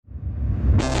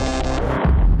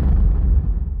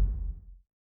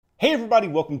Hey everybody,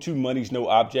 welcome to Money's No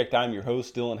Object. I'm your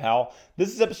host, Dylan Howell.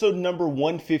 This is episode number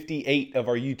 158 of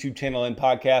our YouTube channel and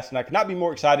podcast, and I could not be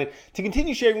more excited to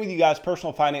continue sharing with you guys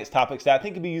personal finance topics that I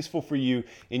think could be useful for you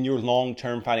in your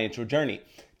long-term financial journey.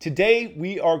 Today,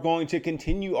 we are going to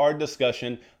continue our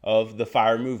discussion of the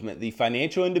FIRE movement, the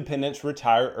Financial Independence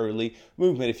Retire Early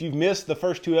movement. If you've missed the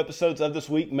first two episodes of this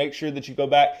week, make sure that you go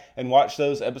back and watch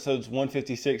those episodes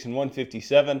 156 and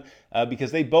 157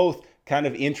 because they both kind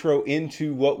of intro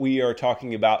into what we are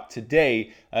talking about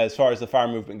today as far as the FIRE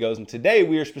movement goes. And today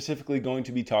we are specifically going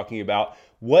to be talking about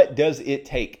what does it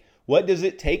take? What does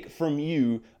it take from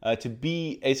you to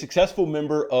be a successful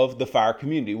member of the FIRE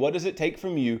community? What does it take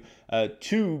from you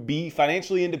to be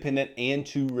financially independent and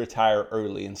to retire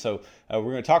early? And so we're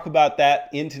going to talk about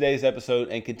that in today's episode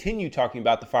and continue talking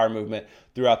about the FIRE movement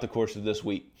throughout the course of this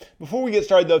week. Before we get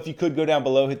started though, if you could go down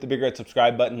below, hit the big red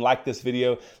subscribe button, like this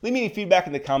video, leave me any feedback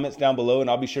in the comments down below, and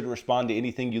I'll be sure to respond to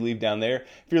anything you leave down there.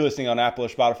 If you're listening on Apple or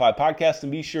Spotify podcasts,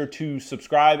 then be sure to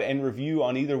subscribe and review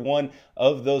on either one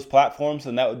of those platforms,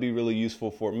 and that would be really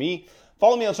useful for me.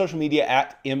 Follow me on social media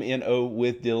at MNO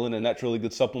with Dylan, and that's really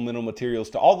good supplemental materials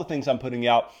to all the things I'm putting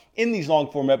out in these long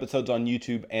form episodes on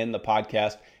YouTube and the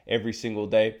podcast every single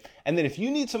day. And then if you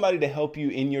need somebody to help you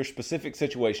in your specific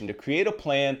situation, to create a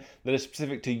plan that is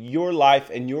specific to your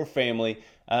life and your family,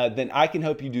 then I can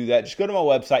help you do that. Just go to my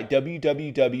website,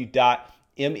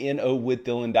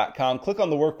 www.mnowithdylan.com. Click on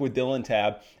the Work with Dylan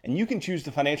tab, and you can choose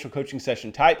the financial coaching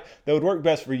session type that would work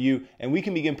best for you, and we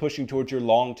can begin pushing towards your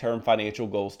long-term financial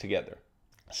goals together.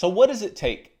 So what does it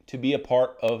take to be a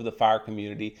part of the FIRE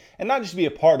community? And not just be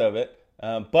a part of it,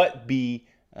 but be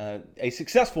a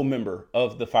successful member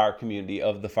of the FIRE community,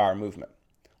 of the FIRE movement?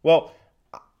 Well,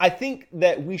 I think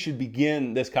that we should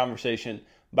begin this conversation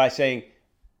by saying,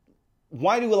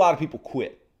 why do a lot of people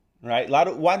quit, right?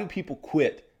 Why do people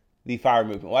quit the FIRE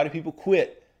movement? Why do people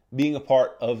quit being a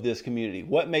part of this community?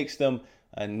 What makes them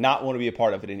not want to be a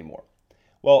part of it anymore?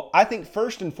 Well, I think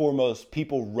first and foremost,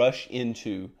 people rush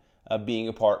into being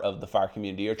a part of the FIRE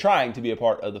community or trying to be a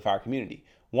part of the FIRE community.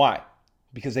 Why?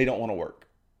 Because they don't want to work,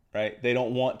 right? They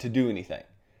don't want to do anything,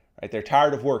 right? They're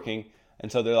tired of working. And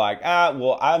so they're like,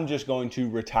 well, I'm just going to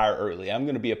retire early. I'm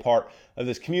going to be a part of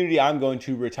this community. I'm going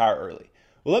to retire early.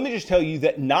 Well, let me just tell you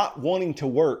that not wanting to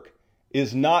work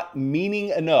is not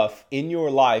meaning enough in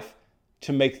your life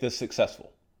to make this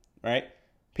successful, right?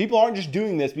 People aren't just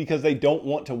doing this because they don't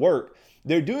want to work.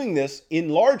 They're doing this in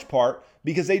large part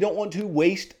because they don't want to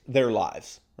waste their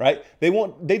lives, right? They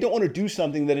don't want to do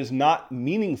something that is not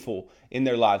meaningful in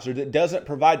their lives or that doesn't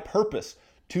provide purpose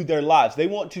to their lives. They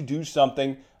want to do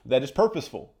something that is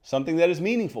purposeful, something that is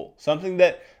meaningful, something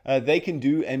that they can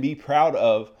do and be proud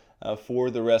of for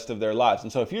the rest of their lives.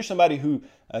 And so if you're somebody who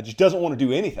just doesn't want to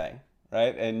do anything,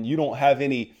 right, and you don't have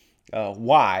any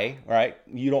why, right,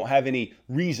 you don't have any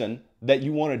reason that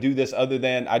you want to do this other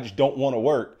than I just don't want to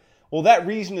work, well, that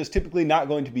reason is typically not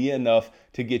going to be enough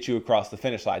to get you across the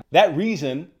finish line. That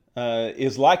reason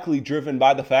is likely driven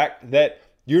by the fact that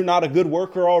you're not a good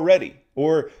worker already,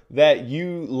 or that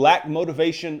you lack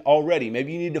motivation already.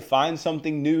 Maybe you need to find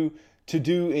something new to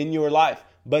do in your life,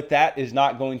 but that is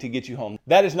not going to get you home.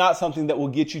 That is not something that will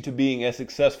get you to being a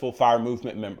successful FIRE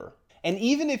movement member. And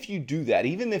even if you do that,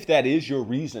 even if that is your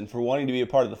reason for wanting to be a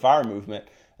part of the FIRE movement,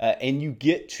 and you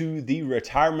get to the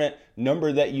retirement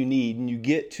number that you need, and you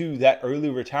get to that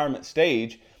early retirement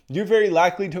stage, you're very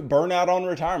likely to burn out on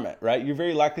retirement, right? You're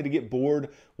very likely to get bored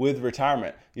with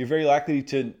retirement. You're very likely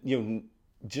to,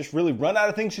 just really run out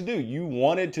of things to do. You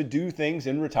wanted to do things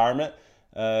in retirement,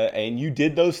 and you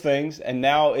did those things, and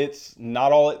now it's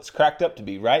not all it's cracked up to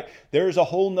be, right? There's a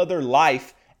whole nother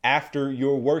life after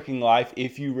your working life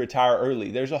if you retire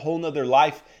early. There's a whole nother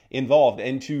life involved.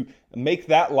 And to make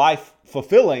that life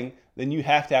fulfilling, then you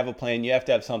have to have a plan. You have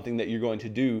to have something that you're going to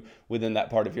do within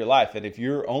that part of your life. And if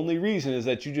your only reason is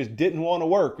that you just didn't want to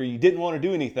work or you didn't want to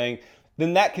do anything,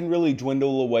 then that can really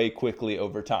dwindle away quickly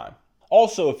over time.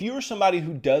 Also, if you are somebody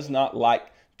who does not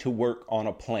like to work on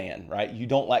a plan, right? You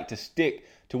don't like to stick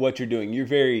to what you're doing. You're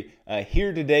very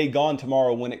here today, gone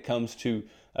tomorrow when it comes to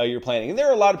your planning. And there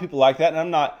are a lot of people like that, and I'm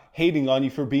not hating on you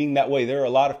for being that way. There are a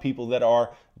lot of people that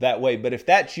are that way. But if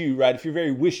that's you, right, if you're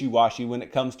very wishy-washy when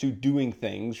it comes to doing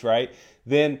things, right,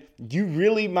 then you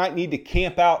really might need to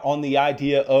camp out on the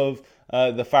idea of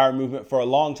the FIRE movement for a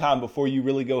long time before you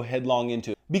really go headlong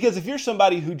into it. Because if you're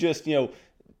somebody who just,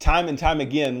 time and time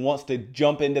again wants to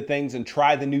jump into things and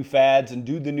try the new fads and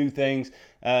do the new things,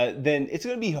 then it's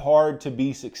going to be hard to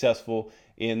be successful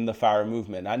in the FIRE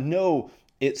movement. I know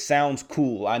it sounds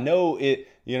cool. I know it,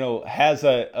 has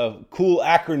a cool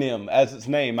acronym as its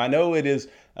name. I know it is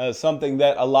something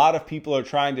that a lot of people are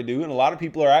trying to do, and a lot of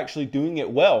people are actually doing it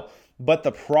well. But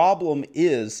the problem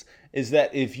is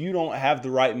that if you don't have the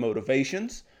right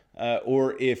motivations,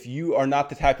 or if you are not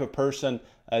the type of person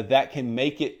that can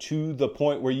make it to the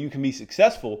point where you can be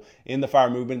successful in the FIRE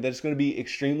movement, that it's going to be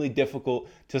extremely difficult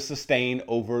to sustain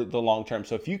over the long term.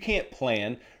 So if you can't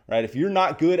plan, right, if you're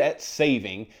not good at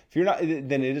saving,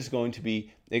 then it is going to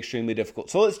be extremely difficult.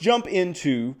 So let's jump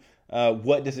into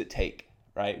what does it take,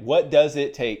 right? What does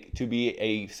it take to be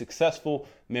a successful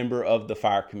member of the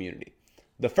FIRE community?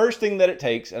 The first thing that it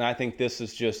takes, and I think this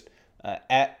is just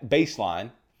at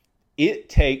baseline, it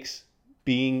takes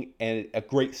being a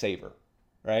great saver,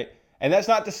 right? And that's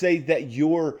not to say that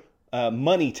your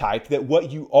money type, that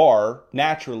what you are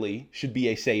naturally should be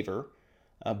a saver,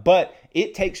 but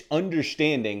it takes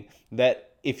understanding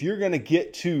that if you're going to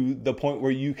get to the point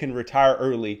where you can retire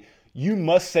early, you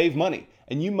must save money.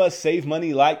 And you must save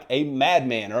money like a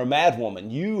madman or a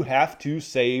madwoman. You have to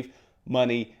save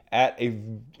money at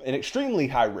an extremely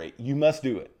high rate. You must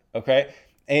do it, okay?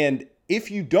 And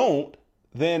if you don't,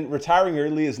 then retiring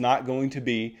early is not going to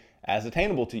be as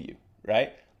attainable to you,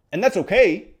 right? And that's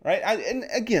okay, right?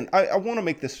 I want to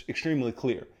make this extremely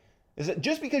clear, is that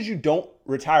just because you don't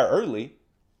retire early,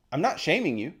 I'm not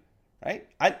shaming you, right?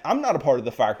 I'm not a part of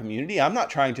the FIRE community. I'm not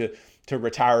trying to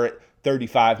retire at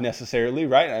 35 necessarily,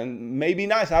 right? And maybe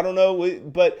nice, I don't know,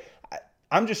 but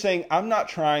I'm just saying I'm not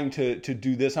trying to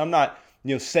do this. I'm not,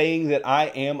 saying that I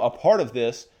am a part of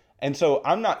this. And so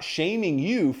I'm not shaming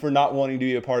you for not wanting to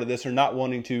be a part of this or not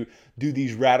wanting to do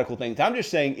these radical things. I'm just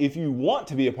saying if you want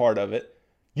to be a part of it,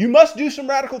 you must do some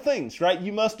radical things, right?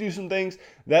 You must do some things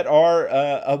that are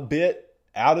a bit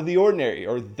out of the ordinary,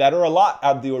 or that are a lot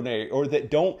out of the ordinary, or that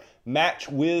don't match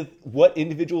with what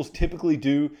individuals typically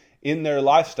do in their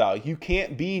lifestyle. You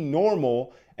can't be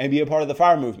normal and be a part of the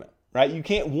FIRE movement, right? You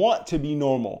can't want to be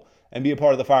normal and be a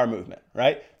part of the FIRE movement,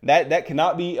 right? That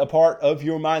cannot be a part of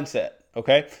your mindset,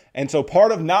 okay? And so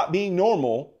part of not being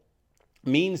normal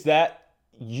means that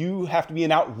you have to be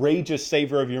an outrageous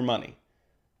saver of your money,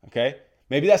 okay?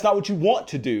 Maybe that's not what you want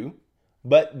to do,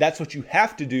 but that's what you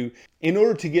have to do in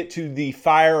order to get to the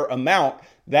FIRE amount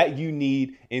that you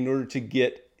need in order to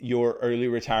get your early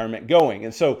retirement going.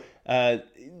 And so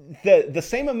the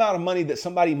same amount of money that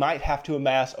somebody might have to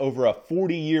amass over a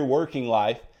 40-year working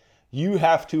life, you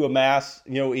have to amass,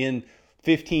 in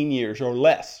 15 years or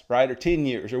less, right? Or 10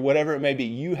 years or whatever it may be.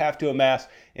 You have to amass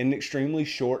in an extremely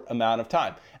short amount of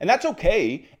time. And that's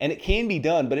okay, and it can be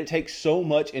done, but it takes so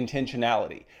much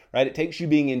intentionality, right? It takes you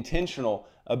being intentional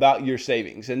about your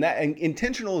savings. And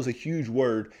intentional is a huge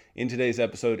word in today's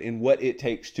episode in what it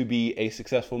takes to be a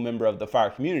successful member of the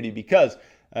FIRE community, because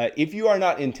if you are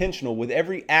not intentional with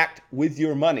every act with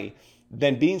your money,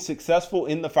 then being successful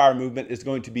in the FIRE movement is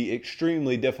going to be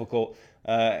extremely difficult,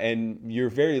 and you're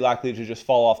very likely to just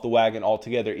fall off the wagon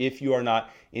altogether if you are not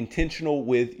intentional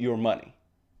with your money.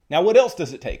 Now, what else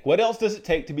does it take? What else does it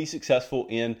take to be successful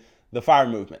in the FIRE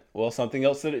movement? Well, something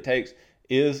else that it takes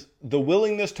is the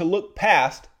willingness to look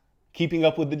past keeping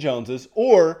up with the Joneses,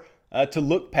 or to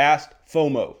look past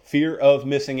FOMO, fear of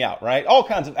missing out, right? All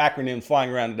kinds of acronyms flying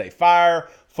around today. FIRE,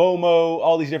 FOMO,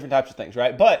 all these different types of things,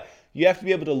 right? But you have to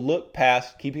be able to look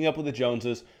past keeping up with the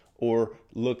Joneses or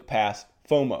look past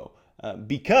FOMO.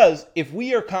 Because if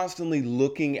we are constantly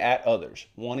looking at others,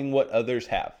 wanting what others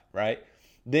have, right?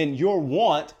 Then your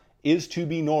want is to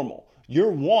be normal.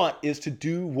 Your want is to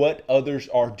do what others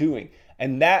are doing.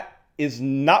 And that is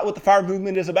not what the FIRE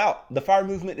movement is about. The FIRE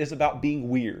movement is about being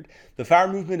weird. The FIRE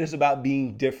movement is about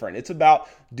being different. It's about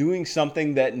doing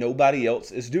something that nobody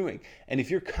else is doing. And if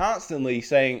you're constantly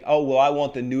saying, oh, well, I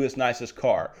want the newest, nicest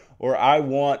car, or I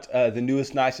want the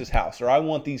newest, nicest house, or I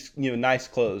want these nice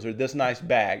clothes, or this nice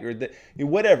bag, or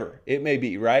whatever it may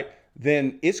be, right?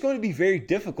 Then it's going to be very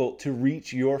difficult to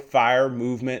reach your FIRE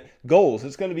movement goals.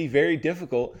 It's going to be very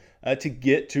difficult to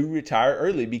get to retire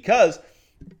early, because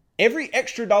every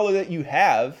extra dollar that you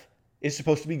have is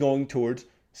supposed to be going towards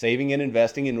saving and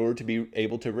investing in order to be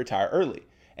able to retire early.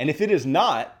 And if it is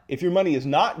not, if your money is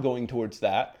not going towards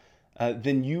that,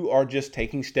 then you are just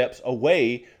taking steps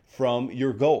away from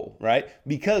your goal, right?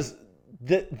 Because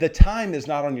the time is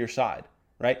not on your side,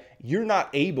 right? You're not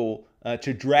able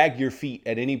to drag your feet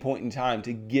at any point in time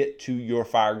to get to your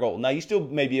FIRE goal. Now, you still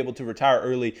may be able to retire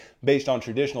early based on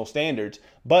traditional standards,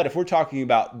 but if we're talking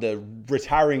about the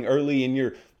retiring early in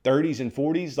your 30s and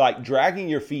 40s, like dragging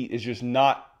your feet is just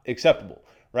not acceptable,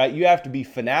 right? You have to be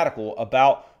fanatical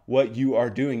about what you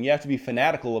are doing. You have to be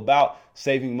fanatical about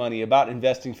saving money, about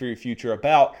investing for your future,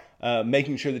 about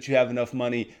making sure that you have enough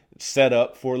money set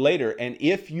up for later. And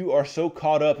if you are so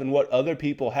caught up in what other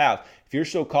people have, if you're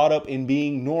so caught up in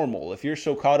being normal, if you're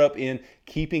so caught up in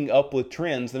keeping up with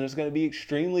trends, then it's going to be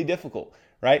extremely difficult,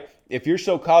 right? If you're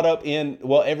so caught up in,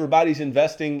 well, everybody's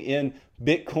investing in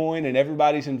Bitcoin and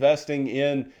everybody's investing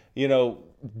in,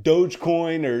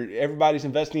 Dogecoin, or everybody's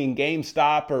investing in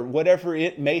GameStop or whatever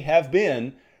it may have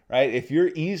been, right? If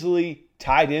you're easily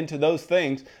tied into those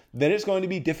things, then it's going to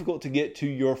be difficult to get to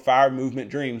your FIRE movement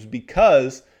dreams,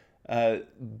 because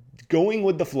going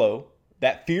with the flow,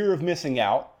 that fear of missing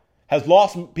out, has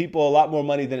lost people a lot more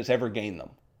money than it's ever gained them,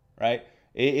 right?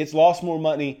 It's lost more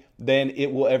money than it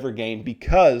will ever gain,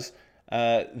 because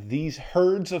these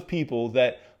herds of people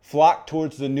that flock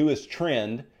towards the newest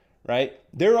trend, right?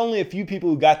 There are only a few people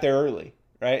who got there early,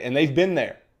 right? And they've been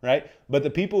there, right? But the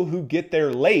people who get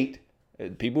there late,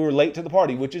 people who are late to the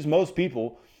party, which is most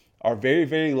people, are very,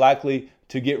 very likely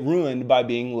to get ruined by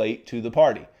being late to the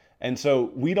party. And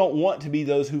so we don't want to be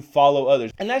those who follow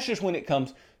others. And that's just when it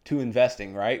comes to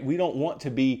investing, right? We don't want to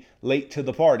be late to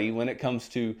the party when it comes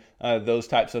to those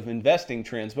types of investing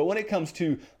trends. But when it comes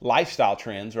to lifestyle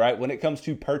trends, right? When it comes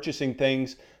to purchasing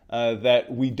things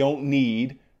that we don't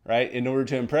need, right, in order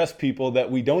to impress people that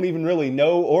we don't even really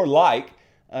know or like,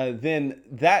 then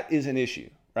that is an issue,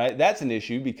 right? That's an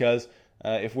issue, because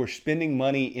if we're spending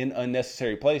money in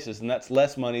unnecessary places, then that's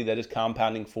less money that is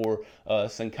compounding for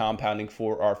us and compounding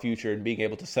for our future and being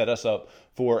able to set us up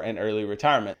for an early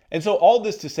retirement. And so all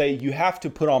this to say, you have to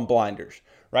put on blinders,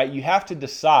 right? You have to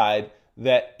decide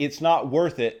that it's not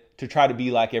worth it to try to be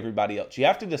like everybody else. You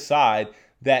have to decide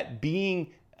that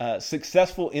being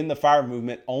successful in the FIRE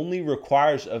movement only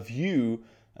requires of you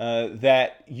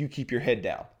that you keep your head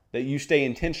down, that you stay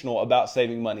intentional about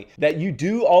saving money, that you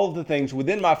do all of the things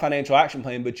within my financial action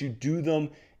plan, but you do them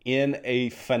in a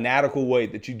fanatical way,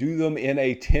 that you do them in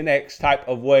a 10x type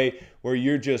of way, where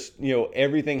you're just,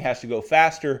 everything has to go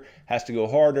faster, has to go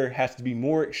harder, has to be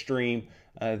more extreme.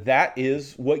 That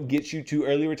is what gets you to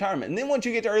early retirement. And then once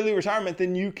you get to early retirement,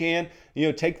 then you can,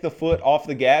 take the foot off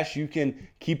the gas. You can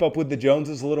keep up with the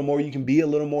Joneses a little more. You can be a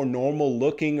little more normal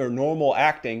looking or normal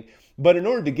acting. But in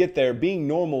order to get there, being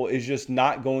normal is just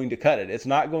not going to cut it. It's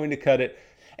not going to cut it.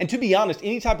 And to be honest,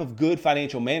 any type of good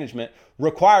financial management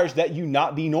requires that you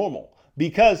not be normal,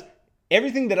 because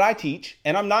everything that I teach,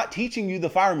 and I'm not teaching you the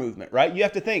FIRE movement, right? You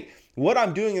have to think, what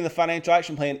I'm doing in the financial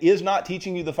action plan is not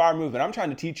teaching you the FIRE movement. I'm trying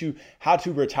to teach you how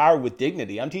to retire with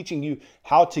dignity. I'm teaching you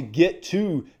how to get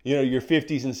to, your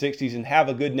 50s and 60s and have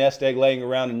a good nest egg laying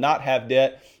around and not have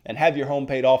debt and have your home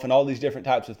paid off and all these different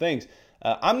types of things.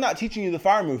 I'm not teaching you the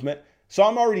FIRE movement. So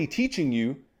I'm already teaching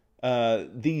you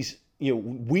these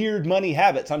weird money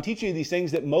habits. I'm teaching you these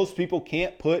things that most people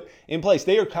can't put in place.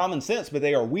 They are common sense, but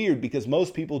they are weird because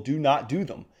most people do not do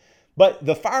them. But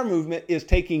the FIRE movement is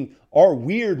taking our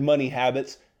weird money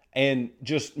habits and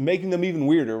just making them even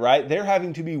weirder, right? They're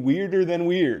having to be weirder than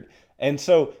weird. And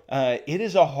so it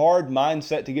is a hard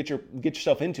mindset to get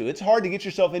yourself into. It's hard to get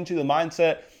yourself into the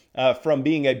mindset from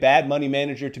being a bad money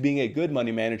manager to being a good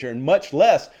money manager, and much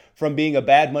less from being a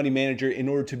bad money manager in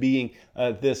order to being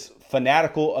this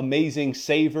fanatical, amazing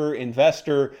saver,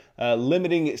 investor,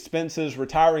 limiting expenses,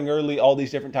 retiring early, all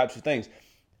these different types of things.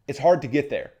 It's hard to get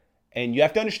there. And you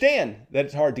have to understand that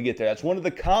it's hard to get there. That's one of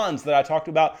the cons that I talked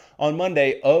about on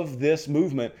Monday of this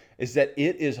movement, is that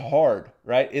it is hard,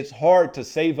 right? It's hard to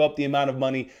save up the amount of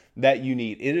money that you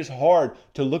need. It is hard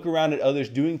to look around at others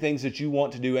doing things that you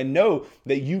want to do and know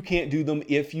that you can't do them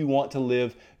if you want to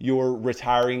live your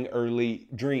retiring early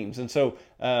dreams. And so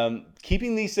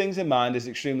keeping these things in mind is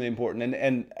extremely important.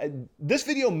 And this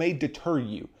video may deter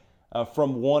you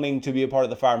from wanting to be a part of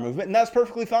the FIRE movement, and that's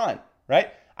perfectly fine,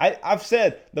 right? I've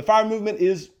said the FIRE movement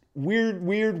is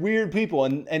weird people.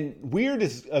 And weird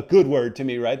is a good word to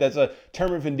me, right? That's a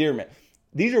term of endearment.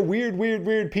 These are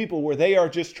weird people where they are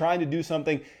just trying to do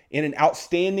something in an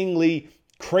outstandingly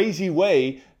crazy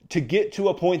way to get to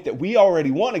a point that we already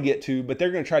want to get to, but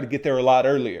they're going to try to get there a lot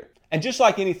earlier. And just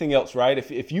like anything else, right?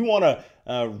 If you want to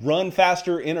run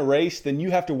faster in a race, then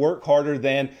you have to work harder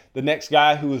than the next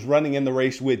guy who is running in the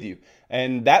race with you.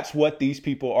 And that's what these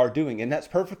people are doing. And that's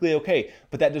perfectly okay.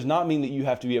 But that does not mean that you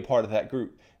have to be a part of that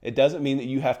group. It doesn't mean that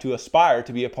you have to aspire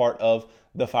to be a part of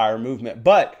the FIRE movement.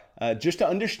 But just to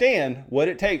understand what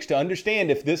it takes, to understand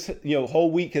if this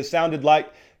whole week has sounded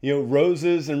like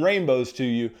roses and rainbows to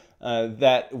you,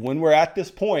 that when we're at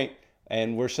this point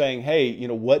and we're saying, hey,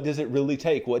 what does it really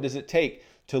take? What does it take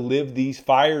to live these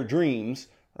FIRE dreams,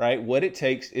 right? What it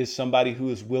takes is somebody who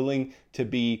is willing to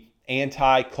be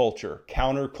anti-culture,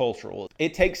 counter-cultural.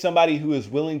 It takes somebody who is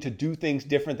willing to do things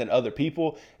different than other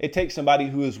people. It takes somebody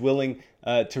who is willing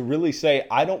to really say,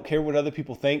 I don't care what other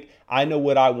people think. I know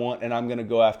what I want, and I'm going to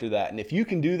go after that. And if you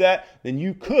can do that, then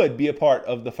you could be a part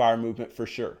of the FIRE movement for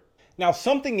sure. Now,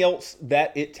 something else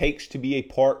that it takes to be a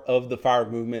part of the FIRE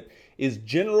movement is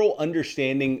general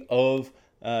understanding of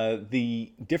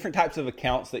the different types of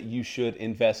accounts that you should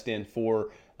invest in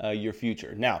for your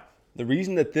future. Now, the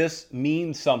reason that this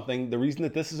means something, the reason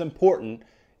that this is important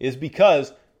is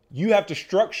because you have to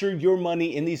structure your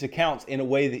money in these accounts in a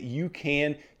way that you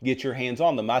can get your hands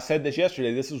on them. I said this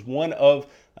yesterday. This is one of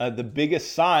the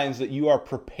biggest signs that you are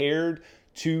prepared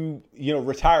to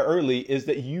retire early, is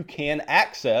that you can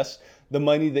access the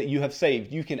money that you have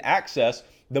saved. You can access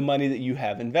the money that you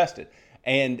have invested.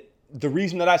 And the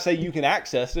reason that I say you can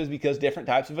access it is because different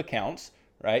types of accounts,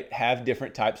 right, have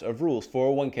different types of rules.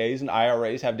 401ks and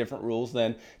IRAs have different rules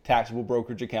than taxable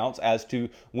brokerage accounts as to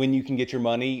when you can get your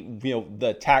money,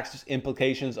 the tax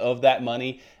implications of that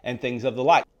money and things of the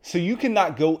like. So you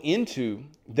cannot go into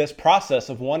this process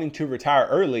of wanting to retire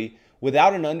early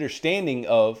without an understanding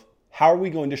of how are we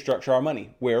going to structure our money?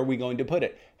 Where are we going to put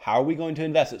it? How are we going to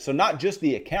invest it? So not just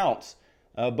the accounts,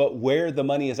 but where the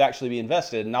money is actually being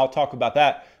invested. And I'll talk about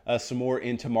that some more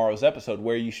in tomorrow's episode,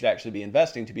 where you should actually be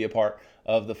investing to be a part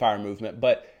of the FIRE movement.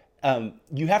 But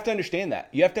you have to understand that.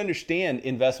 You have to understand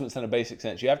investments in a basic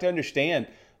sense. You have to understand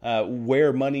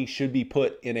where money should be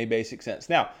put in a basic sense.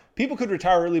 Now, people could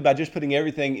retire early by just putting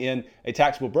everything in a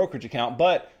taxable brokerage account,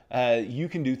 but you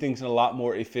can do things in a lot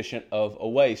more efficient of a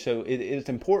way. So it's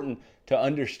important to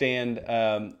understand,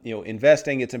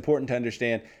 investing. It's important to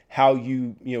understand how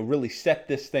you really set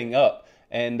this thing up.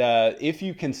 And if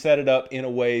you can set it up in a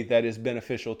way that is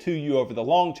beneficial to you over the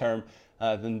long term,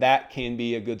 then that can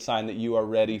be a good sign that you are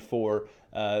ready for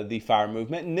the FIRE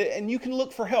movement. And you can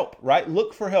look for help, right?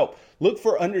 Look for help. Look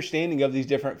for understanding of these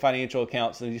different financial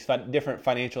accounts and these different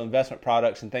financial investment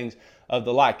products and things of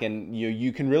the like. And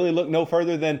you can really look no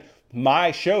further than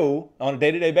my show on a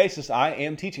day-to-day basis. I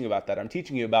am teaching about that. I'm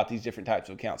teaching you about these different types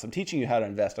of accounts. I'm teaching you how to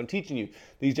invest. I'm teaching you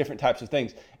these different types of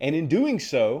things. And in doing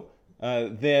so,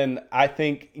 then I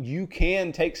think you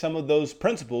can take some of those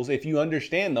principles, if you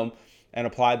understand them, and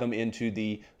apply them into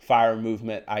the FIRE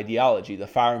movement ideology, the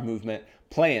FIRE movement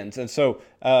plans. And so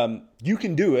you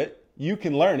can do it, you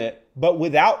can learn it, but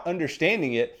without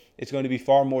understanding it, it's going to be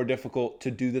far more difficult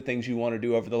to do the things you want to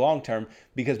do over the long term,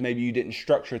 because maybe you didn't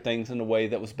structure things in a way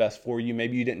that was best for you.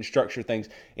 Maybe you didn't structure things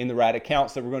in the right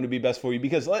accounts that were going to be best for you.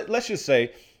 Because let's just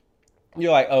say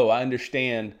you're like, oh, I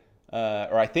understand,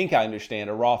 or I think I understand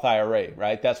a Roth IRA,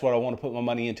 right? That's what I want to put my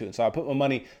money into. And so I put my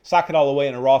money, sock it all away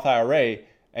in a Roth IRA,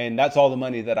 and that's all the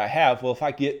money that I have. Well, if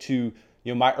I get to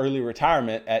my early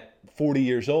retirement at 40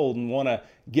 years old and want to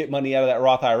get money out of that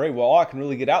Roth IRA, well, all I can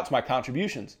really get out is my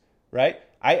contributions, right?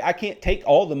 I can't take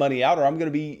all the money out, or I'm going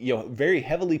to be very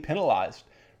heavily penalized,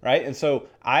 right? And so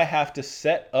I have to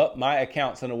set up my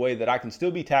accounts in a way that I can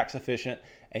still be tax efficient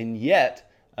and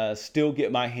yet still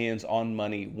get my hands on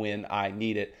money when I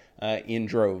need it in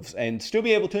droves, and still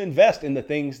be able to invest in the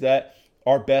things that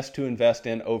are best to invest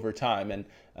in over time.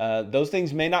 And those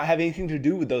things may not have anything to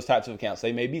do with those types of accounts.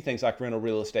 They may be things like rental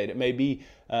real estate. It may be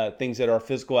things that are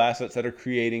physical assets that are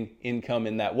creating income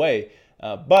in that way.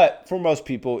 But for most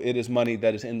people, it is money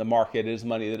that is in the market. It is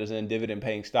money that is in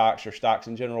dividend-paying stocks, or stocks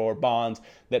in general, or bonds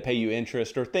that pay you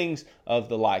interest, or things of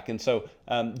the like. And so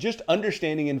just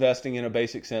understanding investing in a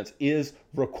basic sense is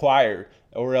required,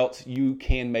 or else you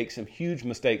can make some huge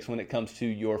mistakes when it comes to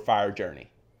your FIRE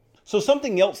journey. So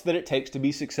something else that it takes to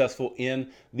be successful in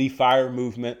the FIRE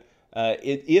movement,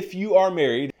 if you are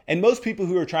married, and most people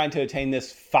who are trying to attain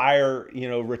this FIRE,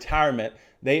 retirement,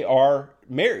 they are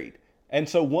married. And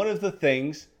so one of the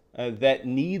things that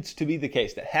needs to be the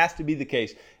case, that has to be the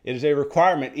case, it is a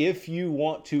requirement if you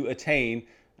want to attain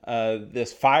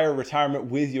this FIRE retirement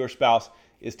with your spouse,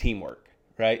 is teamwork,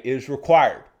 right? It is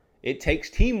required. It takes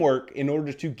teamwork in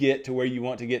order to get to where you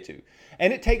want to get to.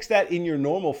 And it takes that in your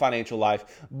normal financial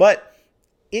life, but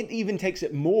it even takes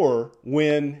it more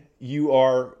when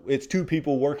it's two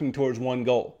people working towards one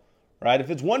goal, right? If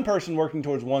it's one person working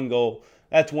towards one goal,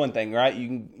 that's one thing, right? You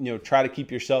can, try to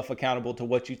keep yourself accountable to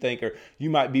what you think, or you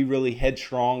might be really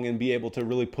headstrong and be able to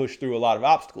really push through a lot of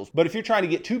obstacles. But if you're trying to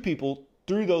get two people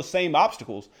through those same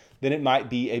obstacles, then it might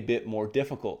be a bit more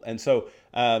difficult. And so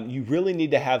you really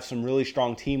need to have some really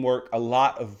strong teamwork, a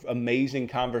lot of amazing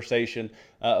conversation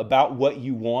about what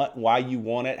you want, why you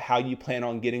want it, how you plan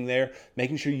on getting there,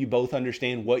 making sure you both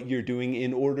understand what you're doing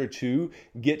in order to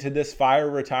get to this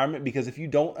FIRE retirement. Because if you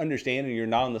don't understand and you're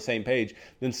not on the same page,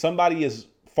 then somebody is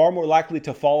far more likely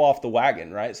to fall off the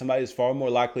wagon, right? Somebody is far more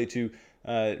likely to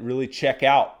really check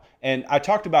out. And I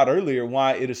talked about earlier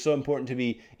why it is so important to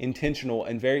be intentional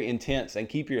and very intense and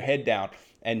keep your head down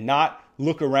and not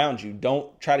look around you.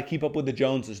 Don't try to keep up with the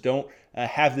Joneses. Don't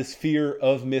have this fear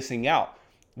of missing out.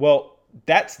 Well,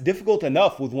 that's difficult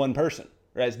enough with one person,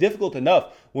 right? It's difficult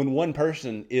enough when one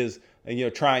person is,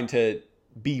 trying to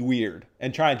be weird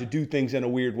and trying to do things in a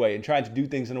weird way and trying to do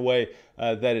things in a way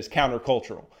that is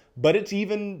countercultural. But it's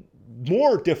even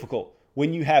more difficult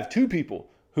when you have two people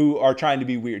who are trying to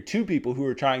be weird, two people who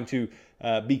are trying to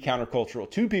be countercultural,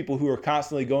 two people who are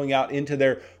constantly going out into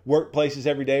their workplaces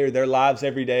every day or their lives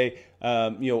every day,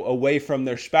 away from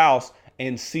their spouse,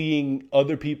 and seeing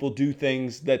other people do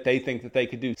things that they think that they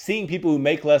could do. Seeing people who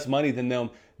make less money than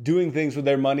them doing things with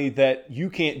their money that you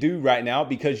can't do right now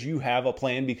because you have a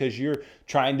plan, because you're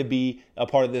trying to be a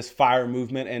part of this FIRE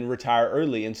movement and retire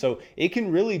early. And so it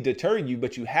can really deter you,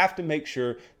 but you have to make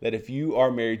sure that if you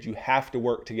are married, you have to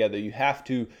work together. You have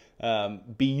to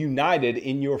be united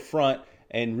in your front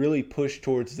and really push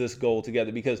towards this goal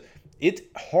together, because it's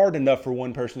hard enough for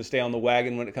one person to stay on the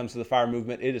wagon when it comes to the FIRE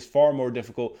movement. It is far more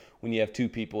difficult when you have two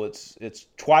people. It's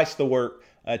twice the work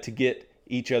to get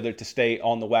each other to stay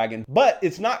on the wagon. But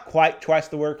it's not quite twice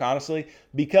the work, honestly,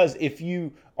 because if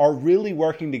you are really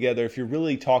working together, if you're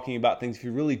really talking about things, if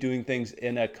you're really doing things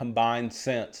in a combined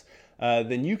sense,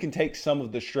 then you can take some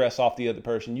of the stress off the other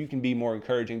person. You can be more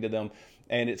encouraging to them.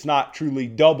 And it's not truly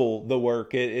double the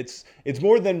work. It's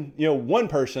more than one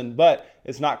person, but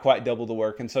it's not quite double the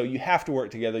work. And so you have to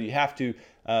work together. You have to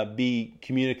be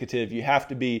communicative. You have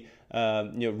to be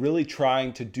really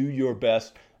trying to do your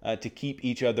best to keep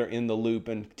each other in the loop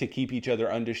and to keep each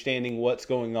other understanding what's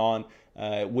going on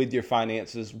with your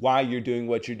finances, why you're doing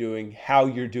what you're doing, how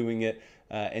you're doing it,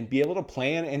 and be able to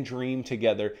plan and dream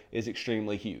together is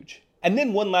extremely huge. And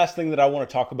then one last thing that I want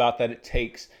to talk about that it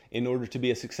takes in order to be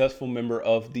a successful member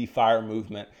of the FIRE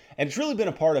movement. And it's really been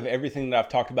a part of everything that I've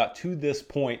talked about to this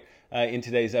point in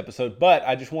today's episode, but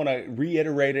I just want to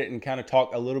reiterate it and kind of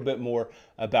talk a little bit more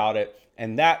about it.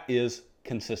 And that is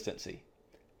consistency.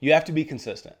 You have to be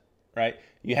consistent, right?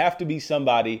 You have to be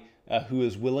somebody who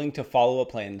is willing to follow a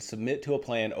plan, submit to a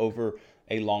plan over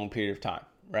a long period of time,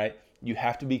 right? You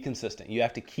have to be consistent. You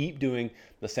have to keep doing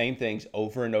the same things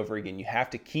over and over again. You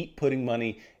have to keep putting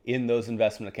money in those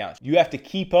investment accounts. You have to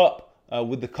keep up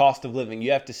with the cost of living.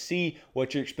 You have to see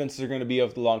what your expenses are going to be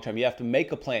over the long term. You have to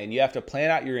make a plan. You have to plan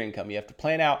out your income. You have to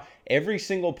plan out every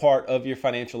single part of your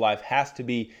financial life has to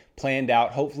be planned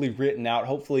out, hopefully written out,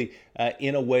 hopefully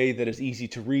in a way that is easy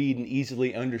to read and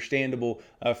easily understandable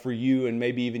for you and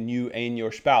maybe even you and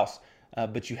your spouse.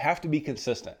 But you have to be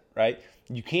consistent, right?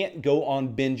 You can't go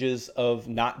on binges of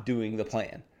not doing the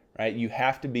plan, right? You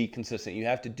have to be consistent. You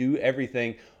have to do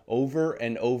everything over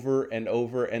and over and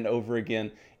over and over again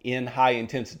in high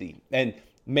intensity and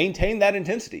maintain that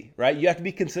intensity, right? You have to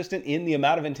be consistent in the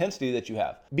amount of intensity that you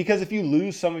have. Because if you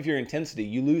lose some of your intensity,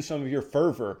 you lose some of your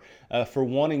fervor for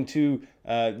wanting to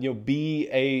be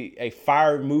a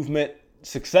FIRE movement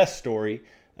success story,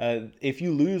 if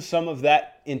you lose some of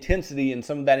that intensity and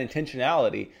some of that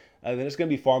intentionality, then it's going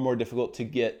to be far more difficult to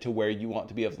get to where you want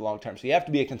to be over the long term. So you have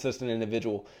to be a consistent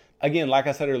individual. Again, like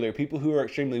I said earlier, people who are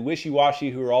extremely wishy-washy,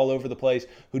 who are all over the place,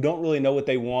 who don't really know what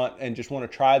they want and just want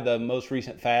to try the most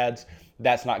recent fads,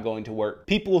 that's not going to work.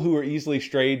 People who are easily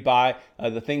strayed by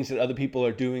the things that other people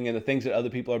are doing and the things that other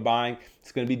people are buying,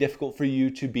 it's going to be difficult for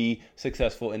you to be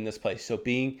successful in this place. So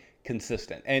being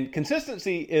consistent. And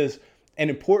consistency is an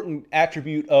important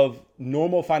attribute of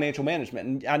normal financial management.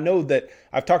 And I know that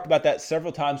I've talked about that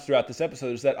several times throughout this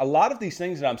episode, is that a lot of these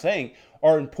things that I'm saying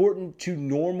are important to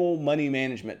normal money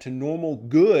management, to normal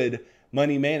good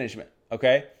money management,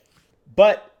 okay?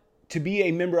 But to be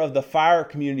a member of the FIRE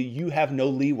community, you have no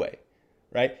leeway,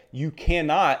 right? You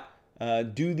cannot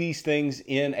do these things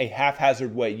in a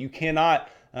haphazard way. You cannot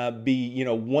be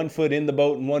 1 foot in the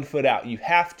boat and 1 foot out. You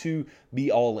have to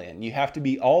be all in. You have to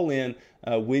be all in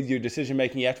with your decision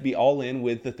making. You have to be all in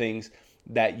with the things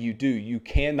that you do. You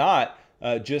cannot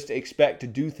just expect to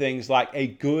do things like a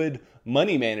good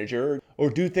money manager or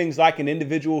do things like an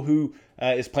individual who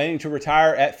is planning to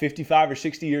retire at 55 or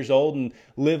 60 years old and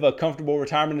live a comfortable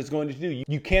retirement is going to do.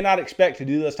 You cannot expect to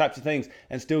do those types of things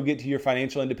and still get to your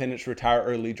financial independence, retire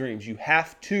early dreams. You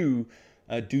have to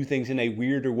do things in a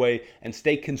weirder way and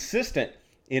stay consistent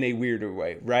in a weirder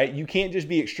way, right? You can't just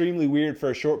be extremely weird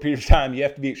for a short period of time. You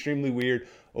have to be extremely weird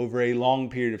over a long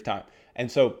period of time.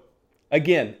 And so,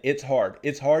 again, it's hard.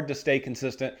 It's hard to stay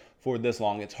consistent for this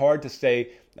long. It's hard to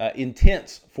stay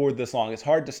intense for this long. It's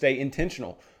hard to stay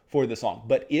intentional for this long.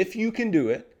 But if you can do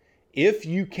it, if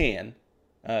you can,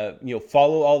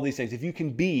 follow all these things, if you can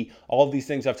be all of these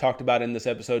things I've talked about in this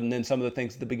episode, and then some of the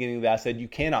things at the beginning that I said you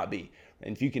cannot be,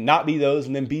 and if you cannot be those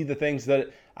and then be the things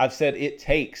that I've said it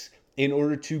takes in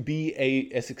order to be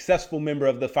a successful member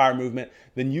of the FIRE movement,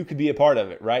 then you could be a part of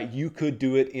it, right? You could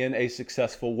do it in a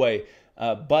successful way.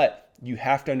 But you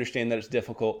have to understand that it's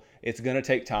difficult. It's going to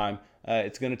take time.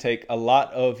 It's going to take a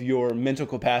lot of your mental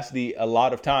capacity a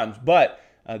lot of times, but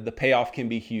the payoff can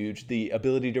be huge. The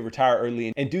ability to retire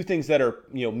early and do things that are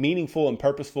meaningful and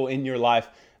purposeful in your life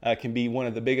can be one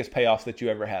of the biggest payoffs that you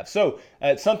ever have. So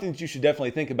it's something that you should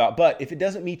definitely think about. But if it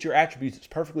doesn't meet your attributes, it's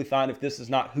perfectly fine if this is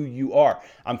not who you are.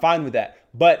 I'm fine with that.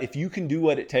 But if you can do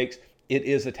what it takes, it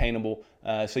is attainable.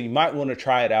 So you might want to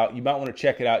try it out. You might want to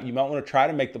check it out. You might want to try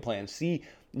to make the plan. See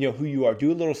who you are.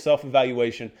 Do a little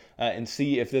self-evaluation and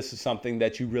see if this is something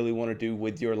that you really want to do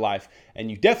with your life. And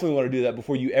you definitely want to do that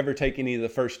before you ever take any of the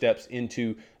first steps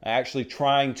into actually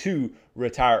trying to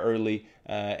retire early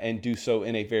and do so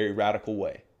in a very radical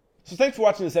way. So thanks for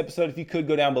watching this episode. If you could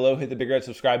go down below, hit the big red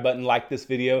subscribe button, like this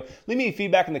video, leave me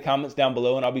feedback in the comments down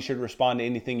below, and I'll be sure to respond to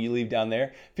anything you leave down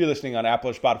there. If you're listening on Apple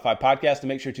or Spotify podcast, then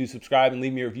make sure to subscribe and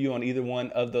leave me a review on either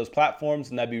one of those platforms,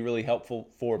 and that'd be really helpful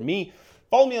for me.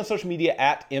 Follow me on social media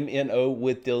at MNO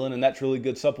with Dylan, and that's really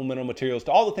good supplemental materials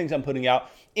to all the things I'm putting out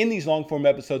in these long form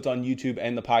episodes on YouTube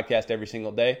and the podcast every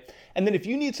single day. And then if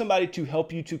you need somebody to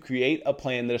help you to create a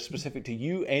plan that is specific to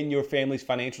you and your family's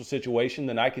financial situation,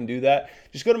 then I can do that.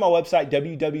 Just go to my website,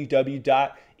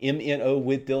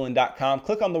 www.mnowithdylan.com.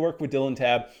 Click on the Work with Dylan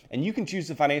tab, and you can choose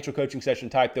the financial coaching session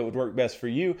type that would work best for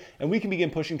you, and we can begin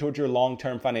pushing towards your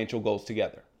long-term financial goals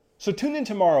together. So tune in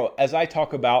tomorrow as I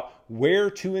talk about where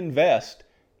to invest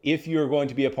if you're going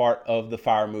to be a part of the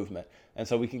FIRE movement. And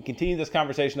so we can continue this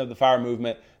conversation of the FIRE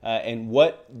movement and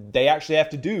what they actually have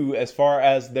to do as far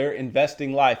as their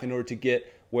investing life in order to get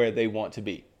where they want to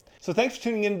be. So thanks for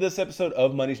tuning into this episode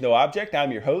of Money's No Object.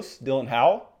 I'm your host, Dylan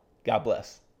Howell. God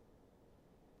bless.